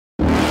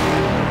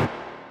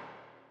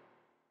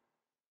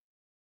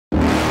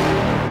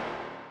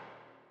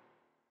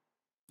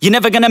You're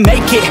never gonna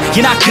make it,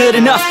 you're not good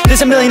enough.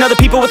 There's a million other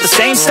people with the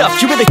same stuff.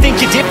 You really think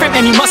you're different?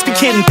 Man, you must be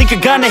kidding. Think you're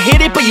gonna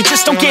hit it, but you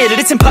just don't get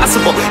it. It's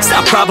impossible, it's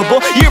not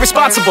probable, you're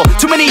irresponsible.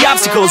 Too many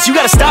obstacles, you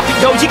gotta stop it,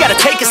 yo. You gotta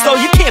take it slow,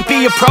 you can't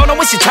be a pro.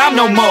 Don't waste your time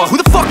no more. Who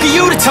the fuck are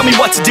you to tell me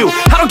what to do?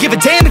 I don't give a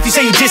damn if you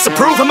say you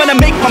disapprove. I'm gonna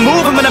make my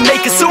move, I'm gonna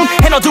make it soon.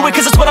 And I'll do it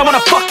cause it's what I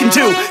wanna fucking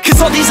do.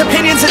 Cause all these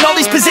opinions and all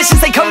these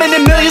positions, they come in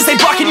millions, they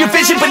blocking your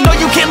vision. But no,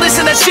 you can't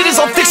listen, that shit is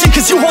all fiction.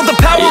 Cause you hold the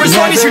power as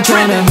long as you're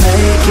dreaming.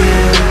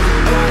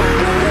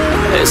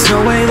 There's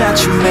no way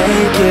that you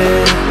make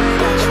it.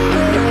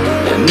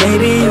 And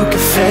maybe you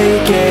can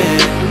fake it,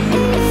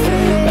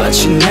 but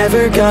you're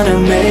never gonna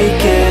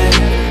make it.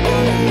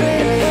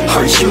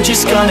 Aren't you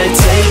just gonna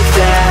take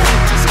that?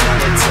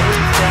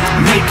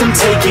 Make them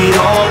take it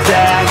all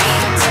back.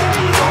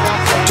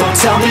 Don't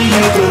tell me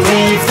you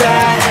believe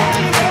that.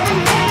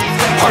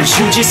 Aren't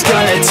you just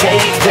gonna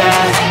take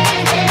that?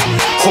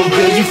 Or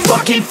will you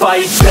fucking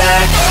fight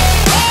back?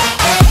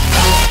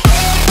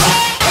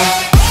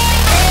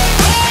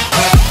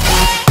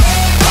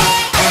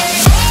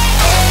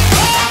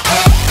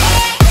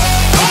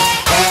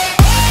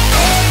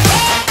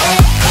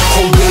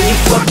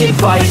 Fucking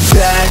fight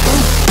back.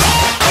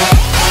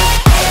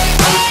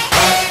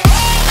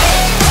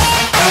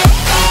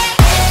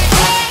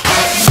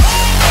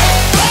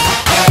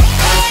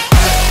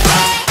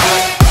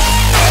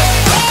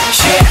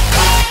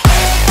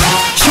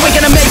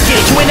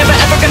 You ain't never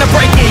ever gonna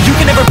break it. You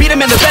can never beat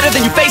them and they're better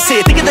than you face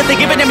it. Thinking that they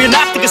give a damn, you're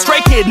not thinking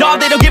straight, kid. No,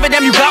 they don't give a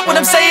damn, you got what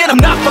I'm saying?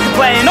 I'm not fucking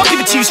playing, I'll give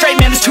it to you straight,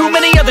 man. There's too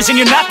many others and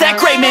you're not that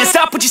great, man.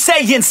 Stop what you're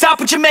saying, stop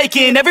what you're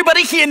making.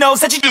 Everybody here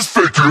knows that you just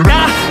faking.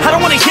 Nah, I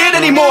don't wanna hear it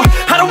anymore,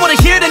 I don't wanna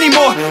hear it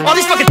anymore. All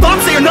these fucking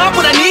thoughts, they are not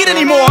what I need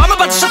anymore. I'm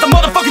about to shut the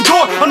motherfucking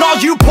door on all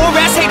you poor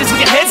ass haters with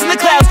your heads in the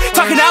clouds,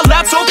 talking out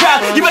loud so proud.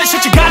 You better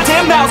shut your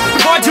goddamn mouth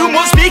before I do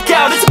more speak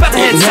out. It's about to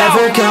head south.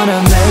 You're never gonna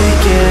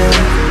make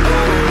it.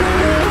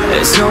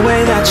 There's no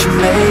way that you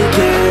make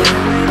it.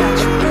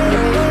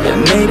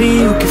 And maybe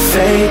you can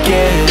fake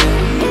it,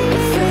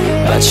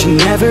 but you're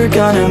never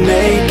gonna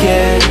make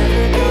it.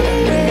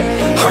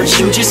 Aren't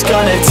you just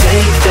gonna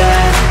take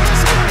that?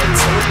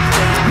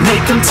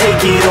 Make them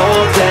take it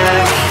all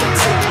back.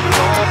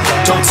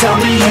 Don't tell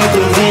me you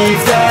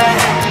believe that.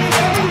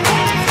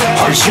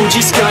 Aren't you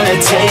just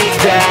gonna take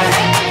that?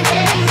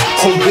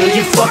 Or will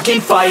you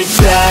fucking fight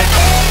back?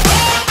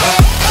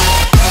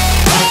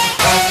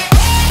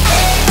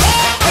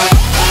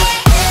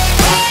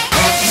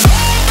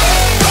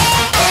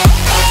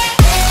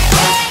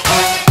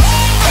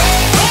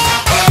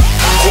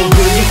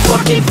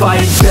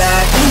 Fight